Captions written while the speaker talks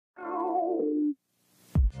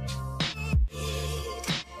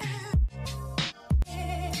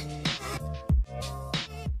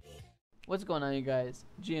What's going on, you guys?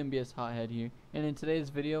 GMBS Hothead here, and in today's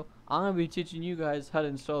video I'm going to be teaching you guys how to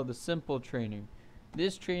install the simple trainer.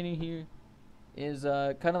 This trainer here is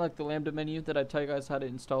kind of like the Lambda menu that I taught you guys how to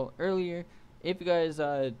install earlier. If you guys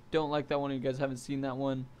don't like that one, or you guys haven't seen that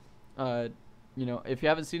one, if you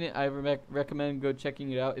haven't seen it, I recommend go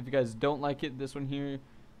checking it out. If you guys don't like it, this one here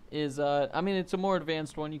is it's a more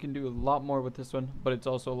advanced one. You can do a lot more with this one, but it's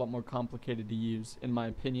also a lot more complicated to use in my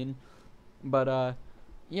opinion. But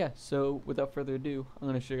yeah, so without further ado, I'm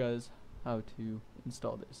going to show you guys how to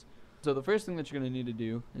install this. So the first thing that you're going to need to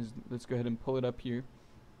do is, let's go ahead and pull it up here.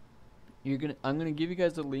 I'm going to give you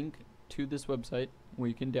guys a link to this website where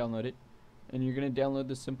you can download it, and you're going to download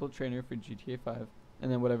the simple trainer for GTA 5, and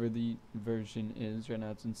then whatever the version is. Right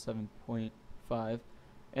now it's in 7.5,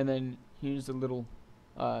 and then here's a little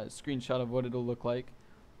screenshot of what it'll look like.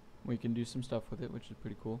 We can do some stuff with it, which is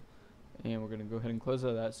pretty cool. And we're going to go ahead and close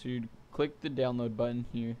out of that. So you click the download button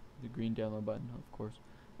here, the green download button, of course,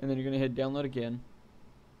 and then you're going to hit download again,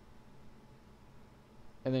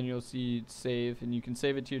 and then you'll see save, and you can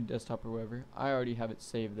save it to your desktop or wherever. I already have it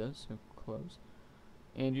saved though, so close.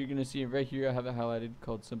 And you're going to see it right here. I have it highlighted,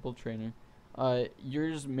 called Simple Trainer.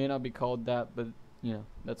 Yours may not be called that, but you know,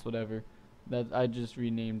 that's whatever. That I just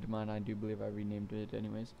renamed mine. I do believe I renamed it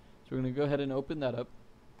anyways. So we're going to go ahead and open that up,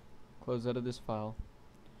 close out of this file.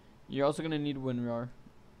 You're also going to need WinRAR.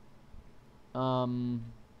 So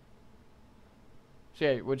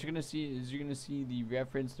yeah, what you're going to see is you're going to see the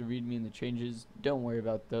reference, the readme, and the changes. Don't worry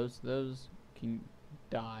about those. Those can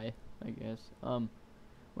die, I guess.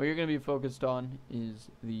 What you're going to be focused on is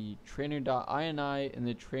the trainer.ini and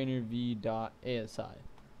the trainerv.asi.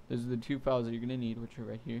 Those are the two files that you're going to need, which are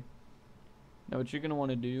right here. Now what you're going to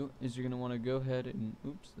want to do is you're going to want to go ahead and,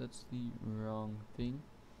 oops, that's the wrong thing.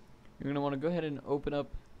 You're going to want to go ahead and open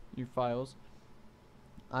up your files.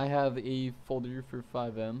 I have a folder for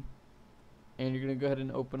FIveM, and you're going to go ahead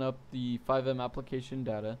and open up the FIveM application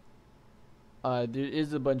data. There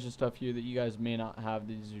is a bunch of stuff here that you guys may not have.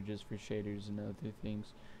 These are just for shaders and other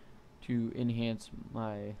things to enhance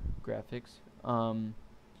my graphics. The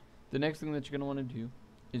next thing that you're going to want to do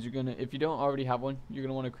is you're going to, if you don't already have one, you're going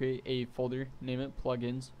to want to create a folder, name it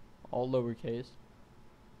plugins, all lowercase.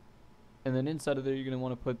 And then inside of there, you're going to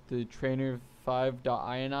want to put the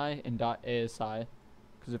trainer5.ini and .asi,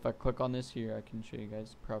 because if I click on this here, I can show you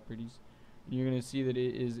guys properties. And you're going to see that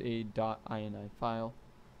it is a .ini file.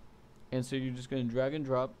 And so you're just going to drag and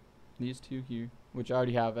drop these two here, which I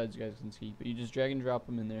already have, as you guys can see. But you just drag and drop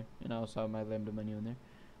them in there. And I also have my Lambda menu in there.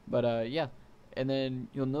 But yeah, and then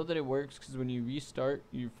you'll know that it works because when you restart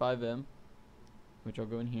your FIveM, which I'll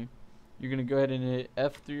go in here, you're going to go ahead and hit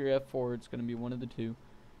F3 or F4. It's going to be one of the two.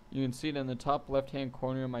 You can see it in the top left-hand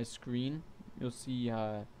corner of my screen. You'll see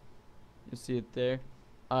it there.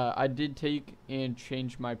 I did take and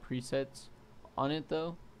change my presets on it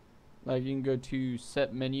though. Like you can go to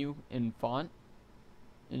Set Menu in Font,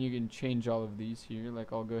 and you can change all of these here.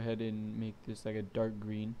 Like I'll go ahead and make this like a dark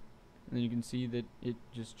green, and then you can see that it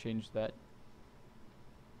just changed that.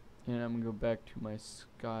 And I'm gonna go back to my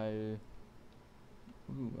sky.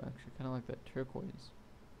 Ooh, actually, kind of like that turquoise.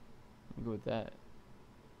 I'll go with that.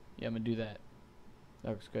 Yeah, I'm gonna do that.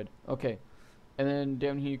 That looks good. Okay, and then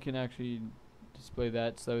down here you can actually display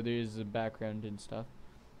that, so there's a background and stuff,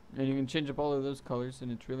 and you can change up all of those colors,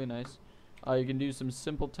 and it's really nice. You can do some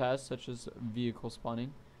simple tasks such as vehicle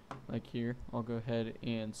spawning, like here. I'll go ahead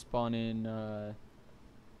and spawn in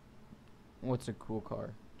what's a cool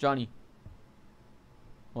car? Johnny.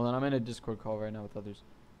 Well, then I'm in a Discord call right now with others.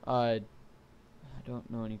 I don't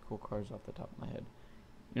know any cool cars off the top of my head.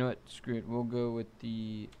 You know what? Screw it. We'll go with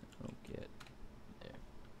the. Okay. There.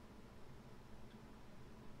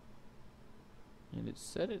 And it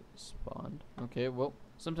said it spawned. Okay. Well,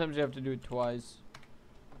 sometimes you have to do it twice.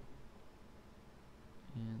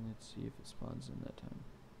 And let's see if it spawns in that time.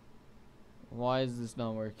 Why is this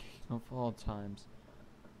not working? Of all times.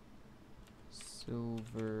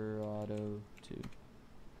 Silverado 2.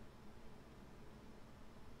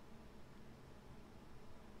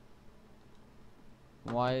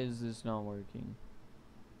 Why is this not working?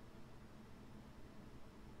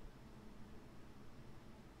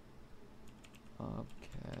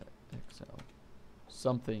 Cat XL.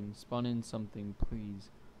 Something. Spawn in something, please.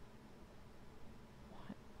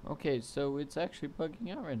 What? Okay, so it's actually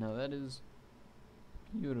bugging out right now. That is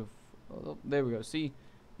beautiful. Oh, there we go. See?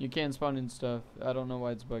 You can spawn in stuff. I don't know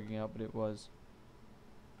why it's bugging out, but it was.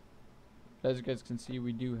 As you guys can see,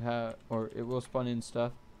 we do have, or it will spawn in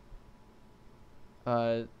stuff.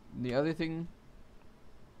 The other thing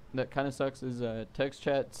that kind of sucks is text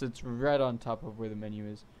chat sits right on top of where the menu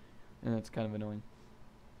is, and that's kind of annoying.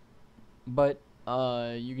 But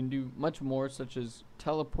You can do much more, such as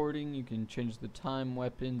teleporting. You can change the time,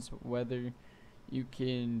 weapons, weather. You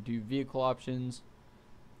can do vehicle options,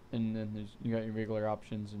 and then you got your regular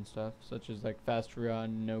options and stuff, such as like fast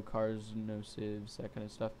run, no cars, no civs, that kind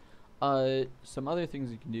of stuff. Some other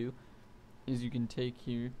things you can do is you can take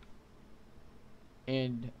here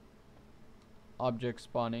and object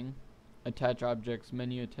spawning, attach objects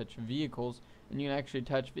menu, attach vehicles, and you can actually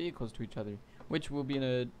attach vehicles to each other, which will be in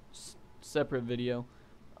a separate video,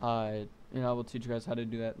 and I will teach you guys how to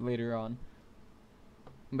do that later on.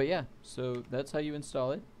 But yeah, so that's how you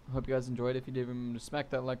install it. I hope you guys enjoyed. If you did, remember to smack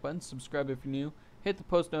that like button, subscribe if you're new, hit the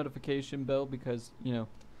post notification bell, because you know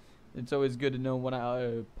it's always good to know when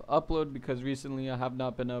I upload, because recently I have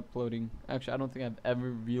not been uploading. Actually, I don't think I've ever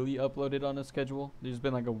really uploaded on a schedule. There's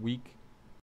been like a week